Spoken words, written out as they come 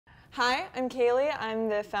Hi, I'm Caleigh. I'm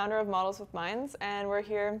the founder of Models with Minds, and we're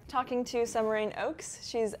here talking to Summer Rayne Oakes.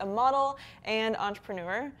 She's a model and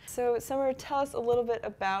entrepreneur. So Summer, tell us a little bit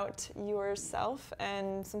about yourself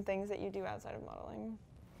and some things that you do outside of modeling.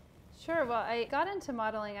 Sure. Well, I got into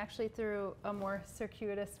modeling actually through a more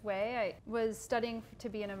circuitous way. I was studying to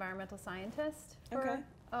be an environmental scientist for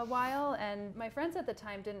a while, and my friends at the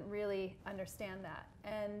time didn't really understand that.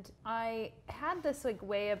 And I had this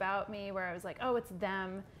way about me where I was like, oh, it's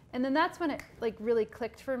them. And then that's when it really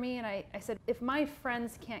clicked for me, and I said, if my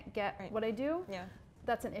friends can't get what I do,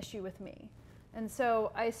 that's an issue with me. And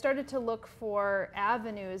so I started to look for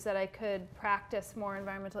avenues that I could practice more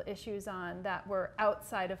environmental issues on that were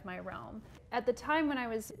outside of my realm. At the time when I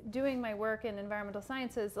was doing my work in environmental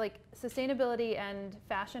sciences, sustainability and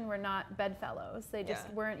fashion were not bedfellows. They just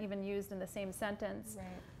weren't even used in the same sentence. Right.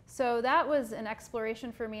 So that was an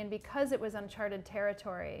exploration for me, and because it was uncharted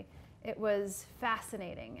territory, it was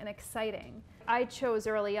fascinating and exciting. I chose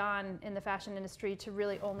early on in the fashion industry to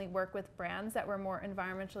really only work with brands that were more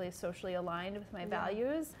environmentally, socially aligned with my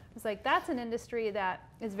values. It was like, that's an industry that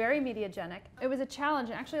is very mediagenic. It was a challenge,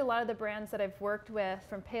 and actually a lot of the brands that I've worked with,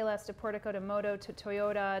 from Payless to Portico to Moto to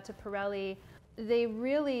Toyota to Pirelli, they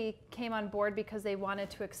really came on board because they wanted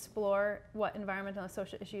to explore what environmental and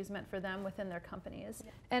social issues meant for them within their companies.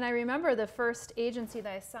 And I remember the first agency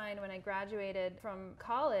that I signed when I graduated from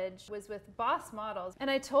college was with Boss Models. And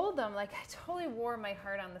I told them, I totally wore my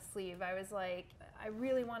heart on the sleeve. I was like, I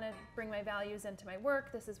really want to bring my values into my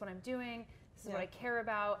work. This is what I'm doing. This is what I care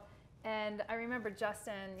about. And I remember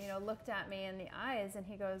Justin, looked at me in the eyes and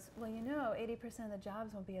he goes, well, 80% of the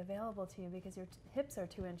jobs won't be available to you because your hips are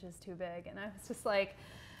 2 inches too big. And I was just like,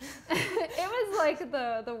 it was like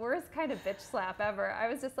the worst kind of bitch slap ever. I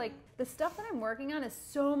was just like, the stuff that I'm working on is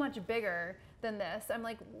so much bigger than this. I'm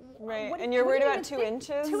like, right. And you're worried about 2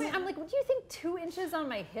 inches? I'm like, do you think 2 inches on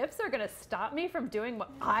my hips are going to stop me from doing what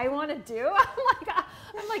I want to do?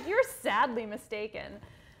 I'm like, you're sadly mistaken.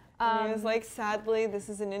 And he was like, sadly, this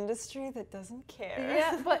is an industry that doesn't care.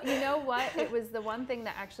 Yeah, but you know what? It was the one thing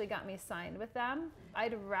that actually got me signed with them.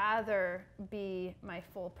 I'd rather be my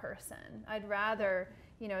full person. I'd rather,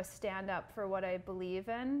 stand up for what I believe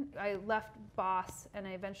in. I left Boss and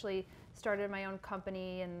I eventually started my own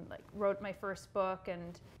company and wrote my first book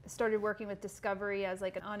and started working with Discovery as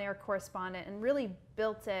an on-air correspondent and really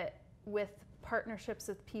built it with partnerships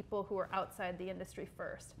with people who were outside the industry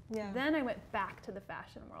first. Yeah. Then I went back to the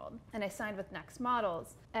fashion world and I signed with Next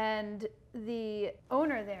Models. And the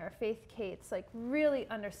owner there, Faith Cates, really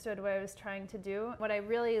understood what I was trying to do. What I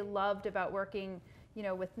really loved about working,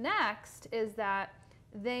 with Next is that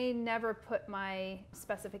they never put my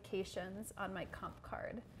specifications on my comp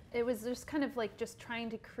card. It was just kind of just trying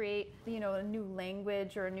to create, a new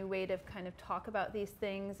language or a new way to kind of talk about these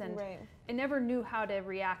things. And I never knew how to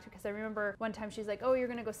react because I remember one time she's like, oh, you're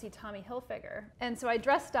going to go see Tommy Hilfiger. And so I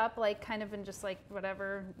dressed up kind of in just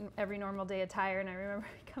whatever, every normal day attire. And I remember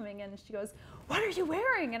coming in and she goes, what are you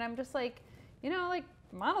wearing? And I'm just like,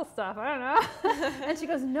 model stuff, I don't know. And she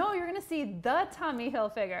goes, no, you're going to see the Tommy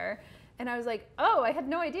Hilfiger. And I was like, oh, I had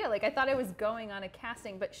no idea. I thought I was going on a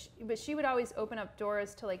casting, but she would always open up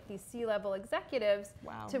doors to these C-level executives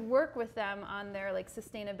to work with them on their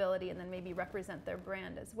sustainability and then maybe represent their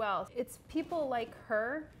brand as well. It's people like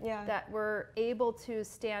her that were able to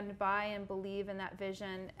stand by and believe in that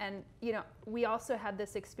vision. And we also had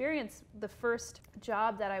this experience, the first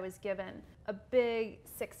job that I was given, a big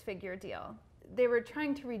 6-figure deal. They were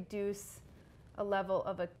trying to reduce a level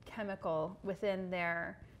of a chemical within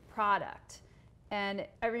their product. And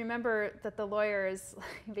I remember that the lawyers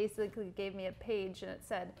basically gave me a page and it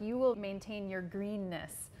said, you will maintain your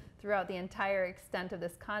greenness throughout the entire extent of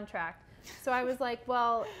this contract. So I was like,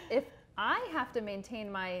 well, if I have to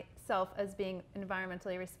maintain myself as being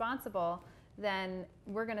environmentally responsible, then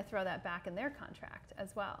we're going to throw that back in their contract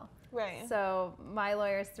as well. Right. So my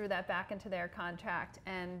lawyers threw that back into their contract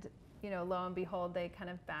and, lo and behold, they kind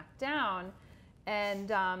of backed down.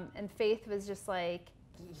 And Faith was just like,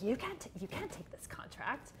 you can't take this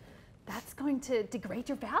contract. That's going to degrade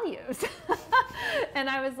your values. And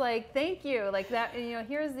I was like, thank you.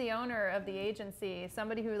 Here's the owner of the agency,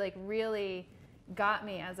 somebody who really got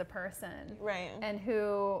me as a person. Right. And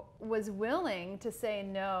who was willing to say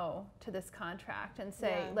no to this contract and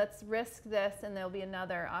say, let's risk this and there'll be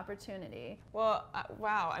another opportunity. Well,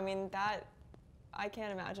 wow. I mean, I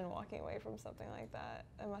can't imagine walking away from something like that.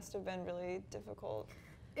 It must have been really difficult.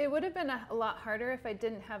 It would have been a lot harder if I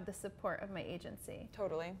didn't have the support of my agency.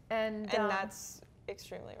 Totally. And that's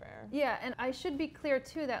extremely rare. Yeah, and I should be clear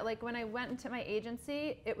too that when I went into my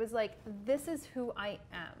agency, it was this is who I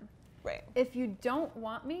am. Right. If you don't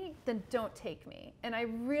want me, then don't take me. And I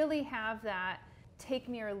really have that take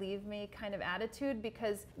me or leave me kind of attitude,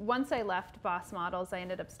 because once I left Boss Models, I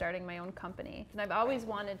ended up starting my own company. And I've always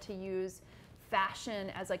wanted to use fashion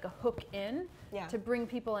as like a hook in to bring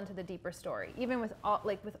people into the deeper story, even with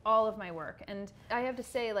all of my work. And I have to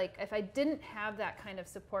say, like, if I didn't have that kind of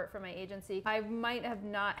support from my agency, I might have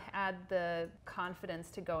not had the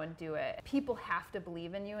confidence to go and do it. People have to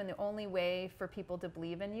believe in you, and the only way for people to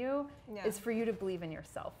believe in you is for you to believe in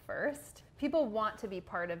yourself first. People want to be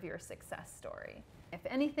part of your success story. If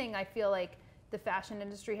anything, I feel like the fashion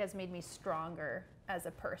industry has made me stronger as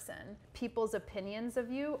a person. People's opinions of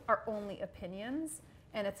you are only opinions,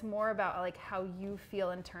 and it's more about like how you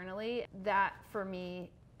feel internally. That for me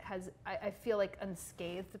I feel like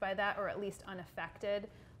unscathed by that, or at least unaffected,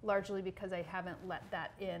 largely because I haven't let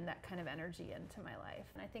that kind of energy into my life.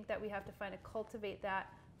 And I think that we have to cultivate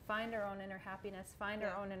that, find our own inner happiness, find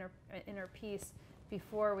our own inner peace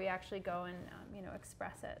before we actually go and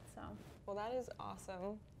express it. So. Well, that is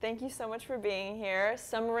awesome. Thank you so much for being here.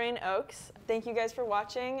 Rayne Oaks. Thank you guys for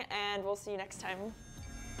watching, and we'll see you next time.